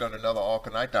you've worked on another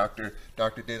Alcornite,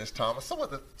 Dr. Dennis Thomas. Some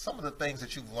of the things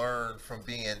that you've learned from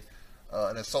being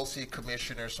an associate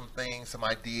commissioner, some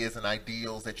ideas and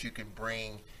ideals that you can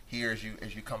bring here as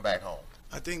you come back home.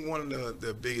 I think one of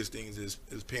the biggest things is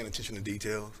paying attention to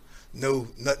details. No,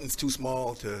 nothing's too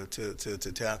small to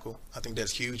tackle. I think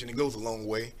that's huge, and it goes a long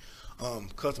way.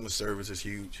 Customer service is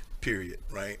huge, period,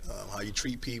 right? How you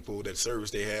treat people, that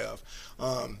service they have.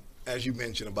 As you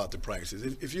mentioned about the prices,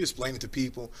 if you explain it to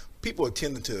people are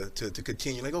tending to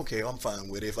continue, like, okay, I'm fine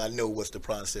with it if I know what's the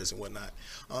process and whatnot.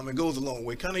 It goes a long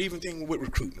way. Kind of even thing with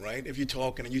recruiting, right? If you're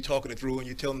talking it through and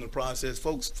you're telling them the process,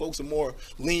 folks are more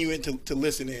lenient to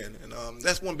listen in. And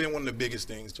that's been one of the biggest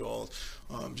things to all,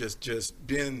 just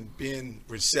being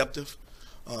receptive.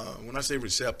 When I say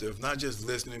receptive, not just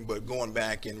listening, but going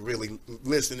back and really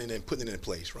listening and putting it in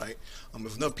place, right?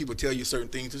 If enough people tell you certain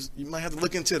things, you might have to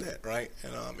look into that, right?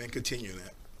 And continue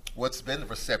that. What's been the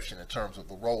reception in terms of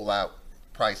the rollout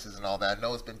prices and all that? I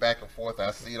know it's been back and forth.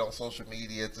 I see it on social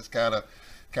media. It's just kind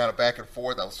of back and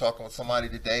forth. I was talking with somebody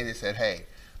today. They said, hey,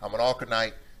 I'm an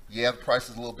Alcornite. Yeah, the price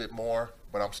is a little bit more,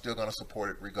 but I'm still going to support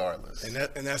it regardless. And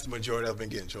that's the majority I've been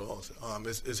getting, Charles.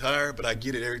 It's higher, but I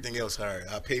get it. Everything else higher.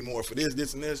 I pay more for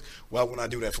this, and this. Why wouldn't I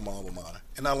do that for my alma mater?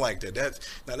 And I like that.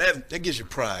 That gives you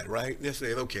pride, right? They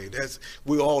say, okay,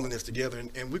 we're all in this together,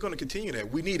 and we're going to continue that.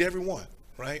 We need everyone,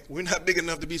 right? We're not big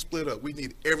enough to be split up. We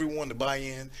need everyone to buy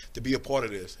in, to be a part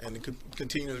of this, and to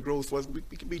continue the growth for us.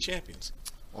 We can be champions.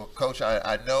 Well, Coach,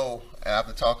 I know, and I've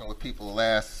been talking with people the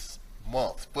last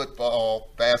month, football,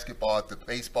 basketball, the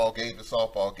baseball games, the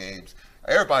softball games.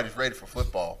 Everybody's ready for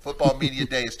football. Football Media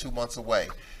Day is 2 months away.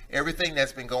 Everything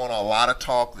that's been going on, a lot of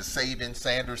talk, the Saban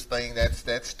Sanders thing, that's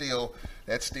still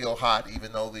hot,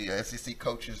 even though the SEC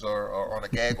coaches are on a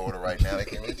gag order right now. They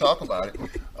can't really talk about it.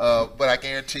 But I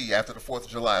guarantee you, after the 4th of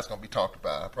July, it's going to be talked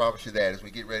about. I promise you that as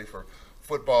we get ready for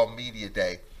Football Media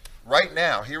Day. Right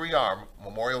now, here we are.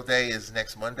 Memorial Day is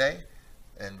next Monday.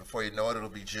 And before you know it, it'll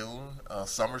be June.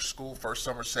 Summer school, first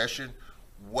summer session.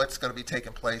 What's going to be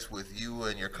taking place with you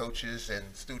and your coaches and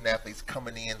student athletes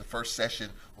coming in the first session?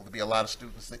 Will there be a lot of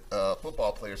students,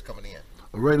 football players coming in?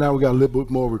 Right now, we got a little bit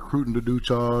more recruiting to do,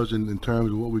 Charles, in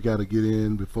terms of what we got to get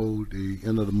in before the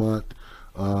end of the month.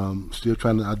 Still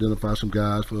trying to identify some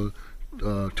guys for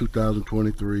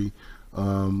 2023.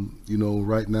 You know,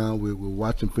 right now we're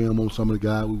watching film on some of the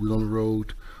guys we was on the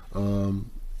road,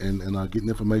 and getting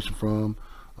information from,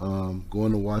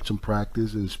 going to watch them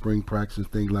practice and spring practice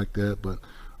and things like that. But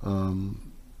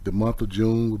the month of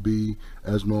June will be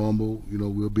as normal. You know,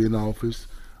 we'll be in the office.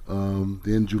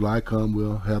 Then July come,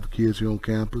 we'll have the kids here on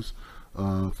campus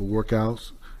for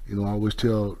workouts. You know, I always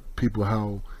tell people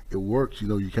how it works. You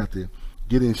know, you have to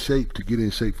get in shape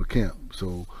for camp.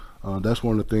 So that's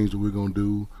one of the things that we're going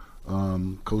to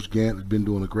do. Coach Gant has been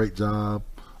doing a great job.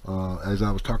 As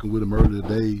I was talking with him earlier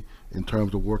today, in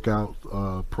terms of workout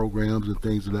programs and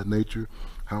things of that nature,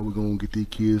 how we're going to get these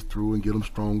kids through and get them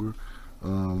stronger.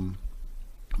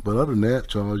 But other than that,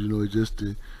 Charles, you know, it's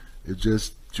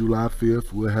just July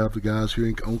 5th. We'll have the guys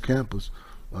here on campus.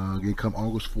 Again, come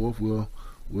August 4th,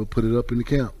 we'll put it up in the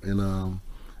camp and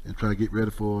try to get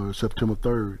ready for September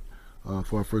 3rd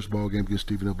for our first ball game against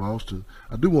Stephen F. Austin.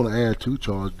 I do want to add too,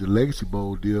 Charles, the Legacy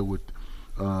Bowl deal with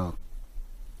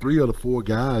 3 of the 4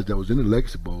 guys that was in the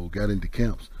Legacy Bowl got into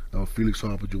camps. Felix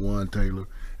Harper, Jawan Taylor,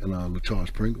 and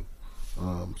LaCharles Pringle.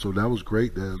 So that was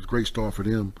great. That was a great start for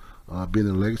them being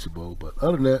in the Legacy Bowl. But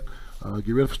other than that,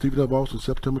 get ready for Stephen F. Austin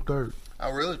September 3rd. I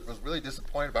was really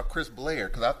disappointed about Chris Blair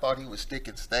because I thought he would stick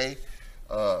and stay.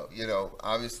 You know,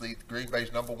 obviously Green Bay's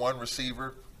 #1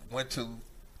 receiver went to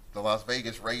the Las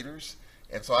Vegas Raiders,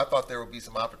 and so I thought there would be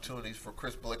some opportunities for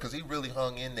Chris Blair because he really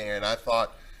hung in there, and I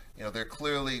thought, you know, there are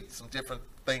clearly some different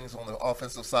things on the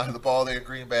offensive side of the ball there in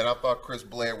Green Bay, and I thought Chris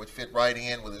Blair would fit right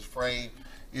in with his frame,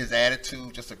 his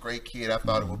attitude, just a great kid. I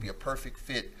thought it would be a perfect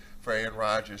fit for Aaron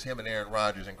Rodgers, him and Aaron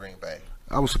Rodgers in Green Bay.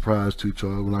 I was surprised too,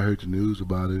 Charles, when I heard the news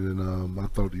about it, and I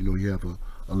thought, you know, he had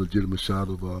a legitimate shot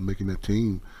of making that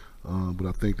team. But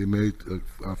I think they made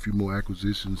a few more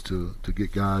acquisitions to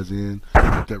get guys in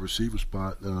at that receiver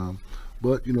spot.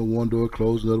 But you know, one door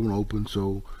closed, another one open,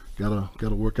 so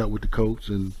gotta work out with the coach,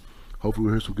 and hopefully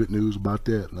we'll hear some good news about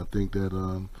that. And I think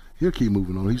that he'll keep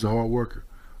moving on. He's a hard worker.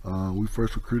 We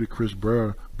first recruited Chris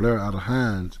Blair out of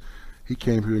Hines. He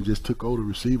came here and just took over the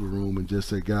receiver room and just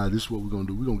said, "Guys, this is what we're gonna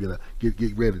do. We're gonna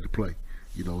get ready to play."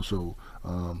 You know, so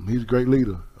he's a great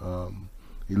leader.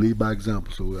 He lead by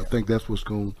example. So I think that's what's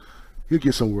going. He'll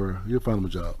get somewhere. He'll find him a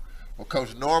job. Well,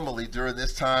 Coach, normally during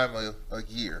this time of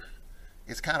year,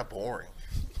 it's kind of boring.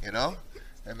 You know,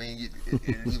 I mean,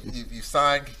 you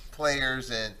sign players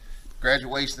and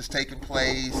graduation is taking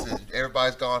place and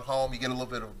everybody's gone home. You get a little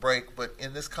bit of a break, but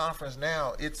in this conference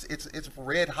now, it's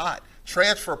red hot.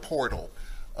 Transfer portal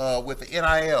with the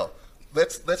NIL.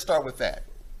 Let's start with that.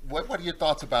 What are your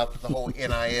thoughts about the whole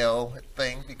NIL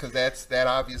thing? Because that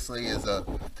obviously is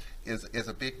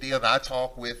a big deal. And I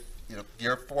talked with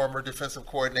your former defensive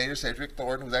coordinator Cedric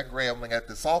Thornton, who's at Grambling at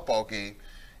the softball game,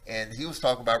 and he was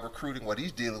talking about recruiting, what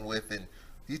he's dealing with, and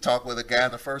he talked with a guy,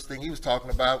 and the first thing he was talking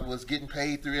about was getting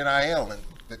paid through NIL, and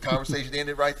the conversation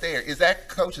ended right there. Is that,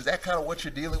 Coach, is that kind of what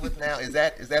you're dealing with now? Is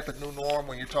that the new norm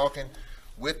when you're talking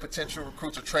with potential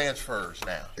recruits or transfers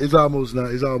now? It's almost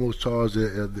charged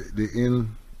the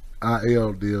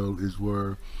NIL deal is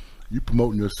where you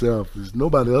promoting yourself. There's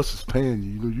nobody else is paying you.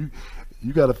 You know,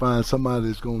 you got to find somebody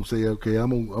that's going to say, okay,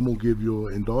 I'm gonna give you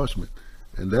an endorsement,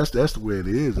 and that's the way it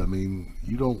is. I mean,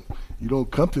 you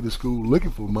don't come to the school looking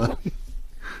for money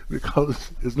because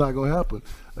it's not going to happen.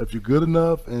 If you're good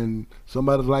enough and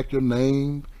somebody like your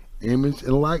name, image,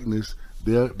 and likeness,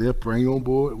 they'll bring you on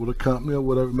board with a company or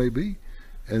whatever it may be,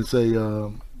 and say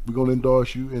we're going to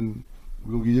endorse you and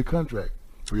we're going to give you a contract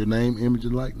for your name, image,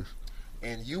 and likeness.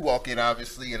 And you walk in,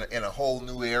 obviously, in a whole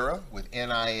new era with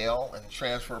NIL and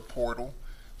transfer portal.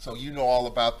 So you know all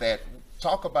about that.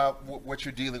 Talk about what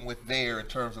you're dealing with there in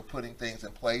terms of putting things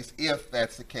in place, if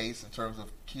that's the case, in terms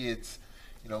of kids,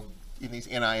 in these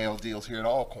NIL deals here at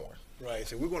Alcorn. Right.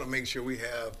 So we're going to make sure we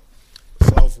have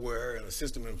software and a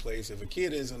system in place. If a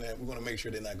kid is in that, we're going to make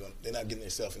sure they're not getting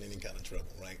themselves in any kind of trouble,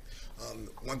 right?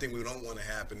 One thing we don't want to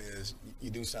happen is you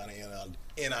do sign an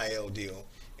NIL deal,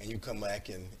 and you come back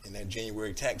in that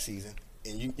January tax season,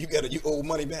 and you owe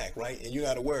money back, right? And you're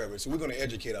not aware of it. So we're going to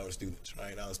educate our students,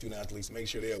 right? Our student athletes, make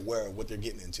sure they're aware of what they're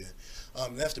getting into.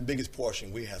 That's the biggest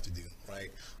portion we have to do,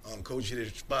 right? Coach hit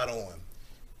it spot on.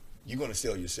 You're going to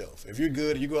sell yourself. If you're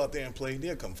good, you go out there and play,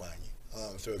 they'll come find you.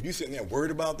 So if you're sitting there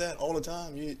worried about that all the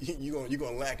time, you're going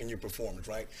to lack in your performance,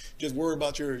 right? Just worry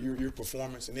about your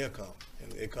performance, and they'll come,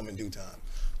 and they'll come in due time.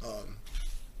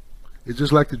 It's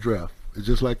just like the draft. It's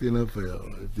just like the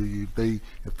NFL.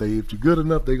 If you're good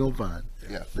enough, they're gonna find.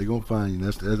 Yeah. They're gonna find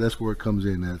you. That's where it comes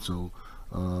in at. So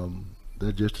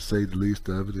that's just to say the least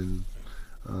of it. And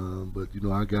but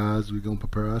our guys, we're gonna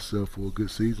prepare ourselves for a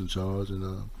good season, Charles,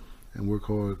 and work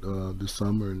hard this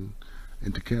summer and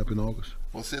into camp in August.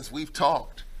 Well, since we've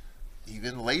talked,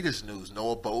 even latest news,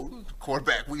 Noah Bowden,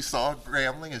 quarterback we saw at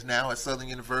Grambling, is now at Southern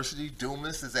University.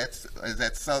 Dumas is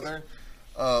at Southern.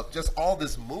 Just all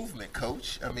this movement,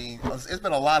 Coach. I mean, it's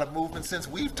been a lot of movement since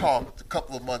we've talked a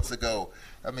couple of months ago.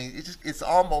 I mean, it's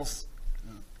almost,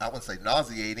 I wouldn't say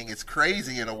nauseating. It's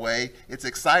crazy in a way. It's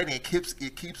exciting. It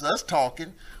keeps us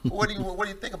talking. What do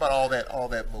you think about all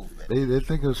that movement? They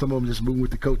think of some of them just moving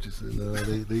with the coaches, and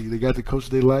they got the coaches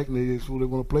they like, and that's who they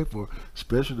want to play for.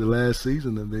 Especially the last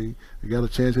season, and they got a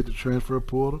chance to hit the transfer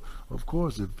portal. Of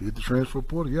course, if hit the transfer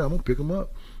portal, yeah, I'm gonna pick them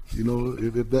up. You know,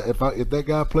 if that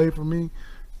guy played for me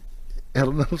at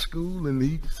another school and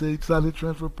he said he decided to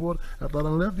transfer portal after I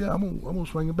left, yeah, I'm gonna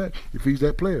swing him back if he's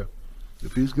that player.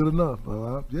 If he's good enough,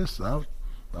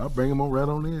 I'll bring him right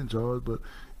on in, George. But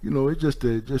you know, it's just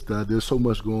there's so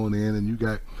much going in, and you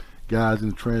got guys in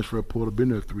the transfer portal been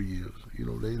there 3 years. You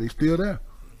know, they still there.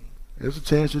 There's a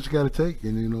chance that you got to take,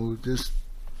 and you know, it's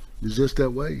just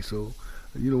that way. So,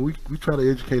 you know, we try to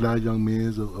educate our young men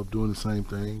of doing the same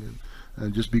thing,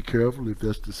 and just be careful. If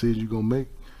that's the decision you're gonna make,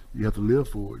 you have to live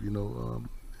for it. You know,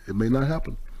 it may not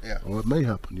happen, or it may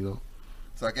happen. You know.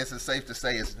 So I guess it's safe to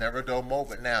say it's never a dull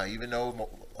moment now. Even though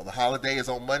the holiday is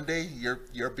on Monday,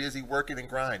 you're busy working and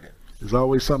grinding. There's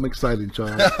always something exciting,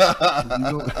 Charles.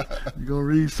 You're gonna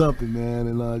read something, man,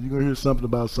 and you're gonna hear something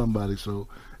about somebody. So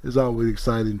it's always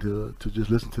exciting to just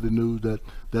listen to the news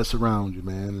that surrounds you,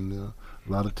 man. And a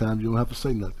lot of times you don't have to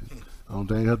say nothing. The only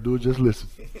thing you have to do is just listen.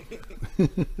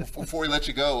 Before we let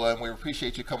you go, and we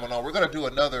appreciate you coming on, we're going to do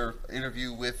another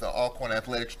interview with Alcorn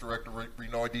Athletics Director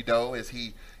Renoir Dido as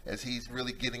he's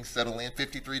really getting settled in.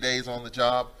 53 days on the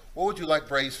job. What would you like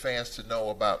Braves fans to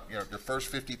know about the first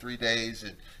 53 days?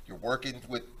 And you're working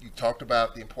with. You talked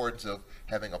about the importance of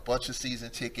having a bunch of season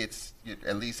tickets.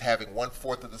 At least having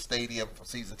 1/4 of the stadium for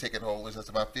season ticket holders. That's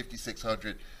about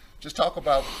 5,600. Just talk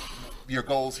about your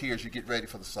goals here as you get ready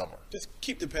for the summer. Just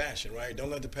keep the passion, right? Don't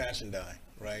let the passion die,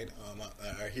 right?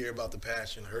 I hear about the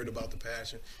passion, heard about the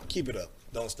passion. Keep it up.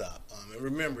 Don't stop. And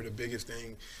remember, the biggest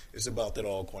thing is about that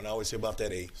Alcorn. I always say about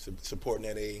that A, supporting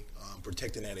that A,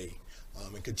 protecting that A.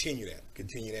 And continue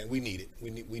that. We need it.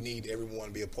 We need everyone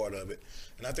to be a part of it.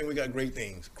 And I think we got great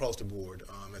things across the board.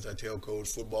 As I tell Coach,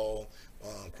 football,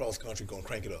 cross country going to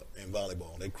crank it up, and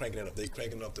volleyball. They're cranking it up. They're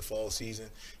cranking up the fall season,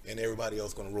 and everybody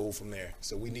else going to roll from there.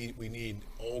 So we need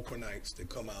all Cornites to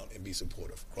come out and be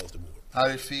supportive across the board. How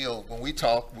did it feel when we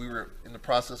talked? We were in the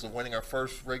process of winning our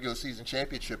first regular season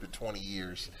championship in 20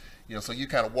 years. So you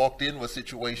kind of walked into a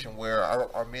situation where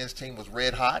our men's team was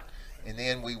red hot, and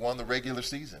then we won the regular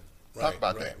season. Talk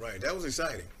about that. Right. That was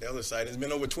exciting. It's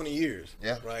been over 20 years.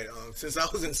 Yeah. Right. Since I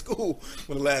was in school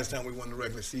when the last time we won the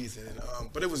regular season.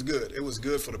 But it was good. It was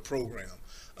good for the program.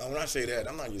 When I say that,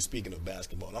 I'm not just speaking of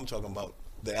basketball. I'm talking about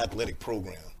the athletic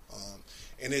program.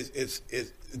 And it's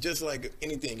just like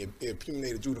anything, it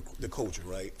accumulated through the culture,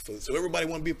 right? So everybody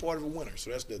want to be a part of a winner. So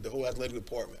that's the whole athletic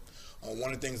department.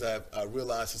 One of the things I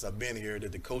realized since I've been here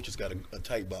that the coaches got a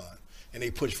tight bond. And they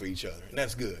push for each other, and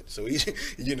that's good. So,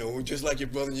 just like your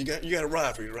brother, you got a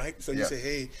rivalry, right? So you say,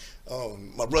 hey,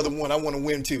 my brother won, I want to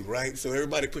win too, right? So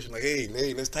everybody pushing like, hey,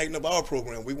 let's tighten up our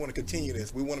program. We want to continue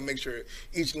this. We want to make sure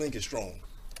each link is strong.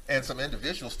 And some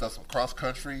individual stuff, some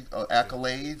cross-country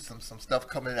accolades, some stuff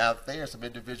coming out there, some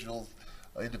individuals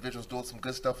doing some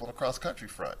good stuff on the cross-country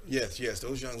front. Yes,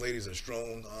 those young ladies are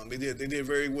strong. They did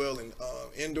very well in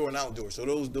indoor and outdoor. So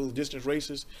those distance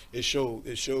races, it showed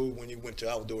when you went to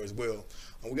outdoor as well.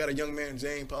 We got a young man,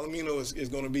 Zane Palomino, is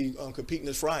going to be competing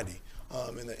this Friday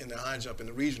in the high jump in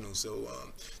the regional. So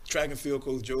track and field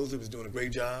coach Joseph is doing a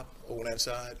great job over that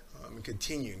side. And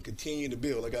continue to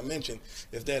build. Like I mentioned,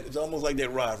 it's almost like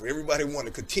that rivalry. Everybody want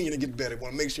to continue to get better.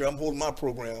 Want to make sure I'm holding my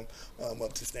program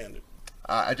up to standard.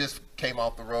 I just came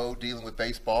off the road dealing with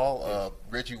baseball.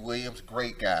 Reggie Williams,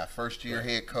 great guy, first-year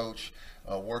head coach,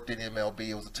 worked in MLB.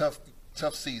 It was a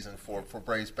tough season for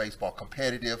Braves baseball,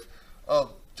 competitive.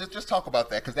 Just talk about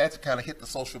that, because that's kind of hit the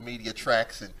social media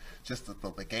tracks and just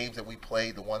the games that we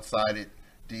played, the one-sided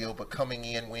deal, but coming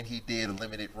in when he did, a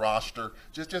limited roster.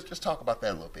 Just talk about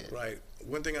that a little bit. Right.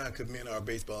 One thing I commend our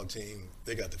baseball team,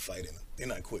 they got the fight in them. They're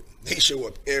not quitting. They show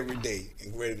up every day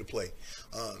and ready to play.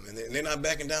 And they're not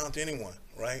backing down to anyone,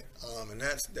 right? And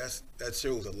that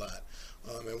shows a lot.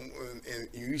 And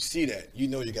you see that, you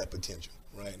know you got potential.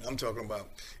 Right, I'm talking about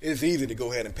it's easy to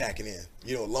go ahead and pack it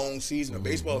in. A long season. A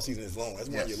baseball season is long. That's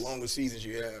one of your longest seasons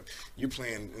you have. You're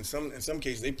playing in some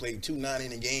cases they play 2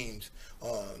 9-inning games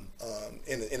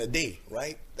in a day.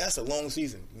 Right, that's a long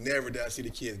season. Never did I see the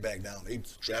kids back down. They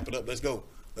strap it up. Let's go.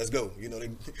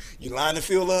 You line the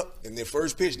field up, and their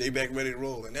first pitch they back ready to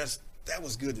roll, and that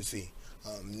was good to see.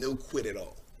 No quit at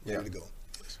all. Ready to go.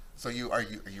 So are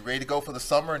you ready to go for the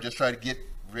summer and just try to get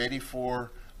ready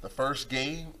for the first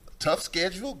game? Tough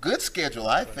schedule, good schedule,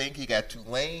 I think. You got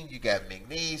Tulane, you got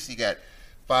McNeese, you got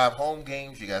 5 home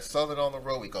games, you got Southern on the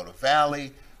road, we go to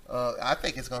Valley. I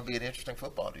think it's going to be an interesting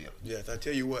football deal. Yes, I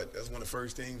tell you what, that's one of the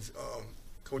first things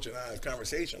Coach and I's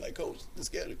conversation, like, Coach, the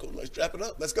schedule, Coach, let's strap it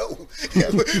up, let's go.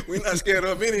 We're not scared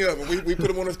of any of them. We put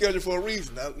them on the schedule for a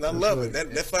reason. I love it.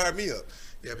 That fired me up.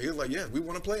 Yeah, but he was like, yeah, we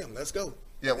want to play them. Let's go.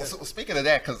 Yeah, well, so speaking of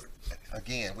that, because,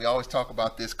 again, we always talk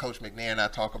about this, Coach McNair and I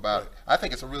talk about, I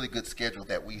think it's a really good schedule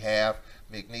that we have.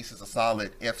 McNeese is a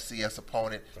solid FCS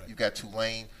opponent. Right. You've got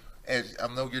Tulane. As I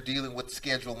know you're dealing with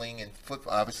scheduling and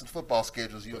obviously football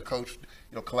schedules. You and Coach,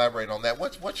 collaborate on that.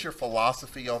 What's your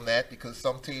philosophy on that? Because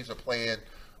some teams are playing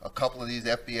a couple of these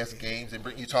FBS games, and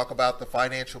you talk about the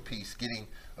financial piece, getting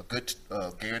a good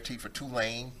guarantee for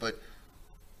Tulane, but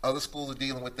other schools are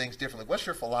dealing with things differently. What's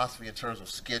your philosophy in terms of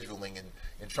scheduling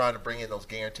and trying to bring in those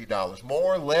guaranteed dollars?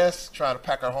 More or less, trying to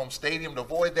pack our home stadium to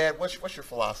avoid that? What's your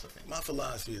philosophy? My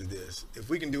philosophy is this: if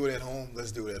we can do it at home,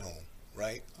 let's do it at home,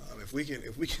 right? If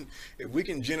we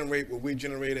can generate what we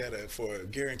generate for a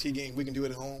guarantee game, we can do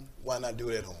it at home. Why not do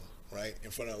it at home, right, in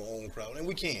front of our own crowd? And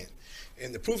we can.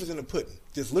 And the proof is in the pudding.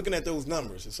 Just looking at those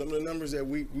numbers and some of the numbers that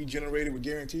we generated with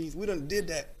guarantees, we done did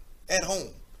that at home.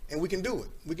 And we can do it.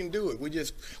 We can do it. We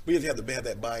just have to have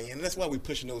that buy-in. And that's why we're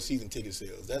pushing those season ticket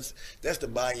sales. That's the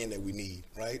buy-in that we need,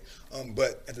 right?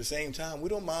 But at the same time, we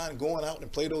don't mind going out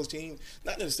and play those teams,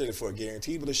 not necessarily for a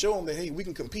guarantee, but to show them that, hey, we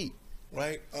can compete,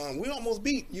 right? We almost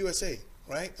beat USA,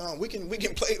 right? We can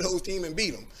play those teams and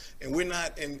beat them. And we're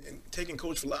not, and taking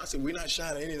Coach philosophy, we're not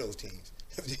shy to any of those teams.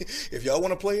 If y'all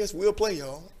want to play us, we'll play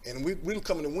y'all. And we're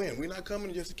coming to win. We're not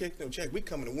coming just to kick no check. We're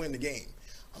coming to win the game.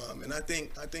 And I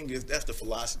think that's the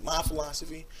philosophy, my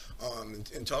philosophy.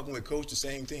 And talking with Coach, the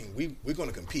same thing. We're going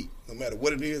to compete, no matter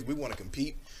what it is. We want to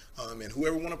compete, and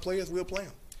whoever want to play us, we'll play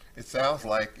them. It sounds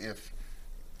like if,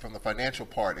 from the financial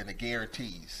part and the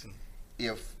guarantees,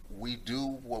 if we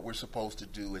do what we're supposed to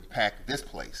do and pack this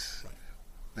place,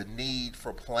 the need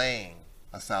for playing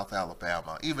a South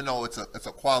Alabama, even though it's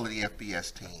a quality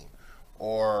FBS team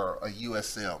or a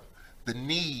USM, the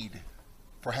need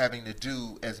for having to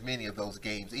do as many of those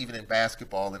games, even in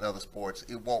basketball and other sports,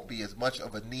 it won't be as much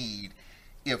of a need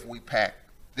if we pack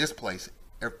this place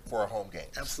for a home game.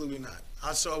 Absolutely not.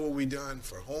 I saw what we done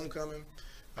for homecoming.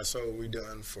 I saw what we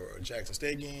done for a Jackson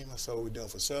State game. I saw what we done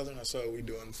for Southern. I saw what we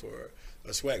done for a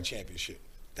SWAC championship.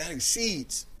 That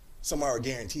exceeds some of our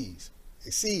guarantees.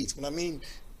 Exceeds. When I mean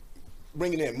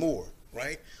bringing in more,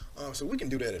 right? So we can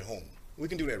do that at home. We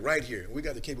can do that right here. We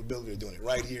got the capability of doing it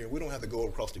right here. We don't have to go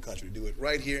across the country to do it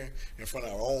right here in front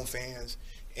of our own fans.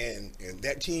 And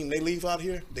that team, they leave out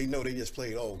here, they know they just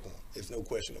played Alcorn. There's no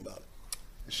question about it.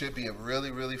 It should be a really,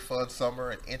 really fun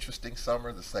summer, an interesting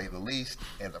summer to say the least.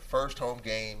 And the first home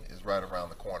game is right around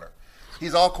the corner.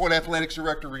 He's Alcorn Athletics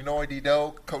Director Renoy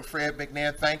Dideau. Coach Fred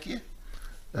McNair, thank you.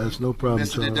 That's no problem,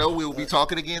 Mr. Dideau, we will be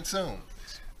talking again soon.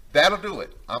 That'll do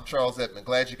it. I'm Charles Edmond.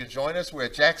 Glad you could join us. We're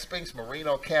at Jack Spinks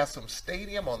Marino Casem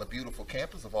Stadium on the beautiful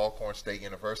campus of Alcorn State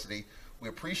University. We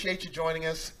appreciate you joining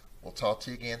us. We'll talk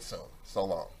to you again soon. So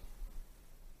long.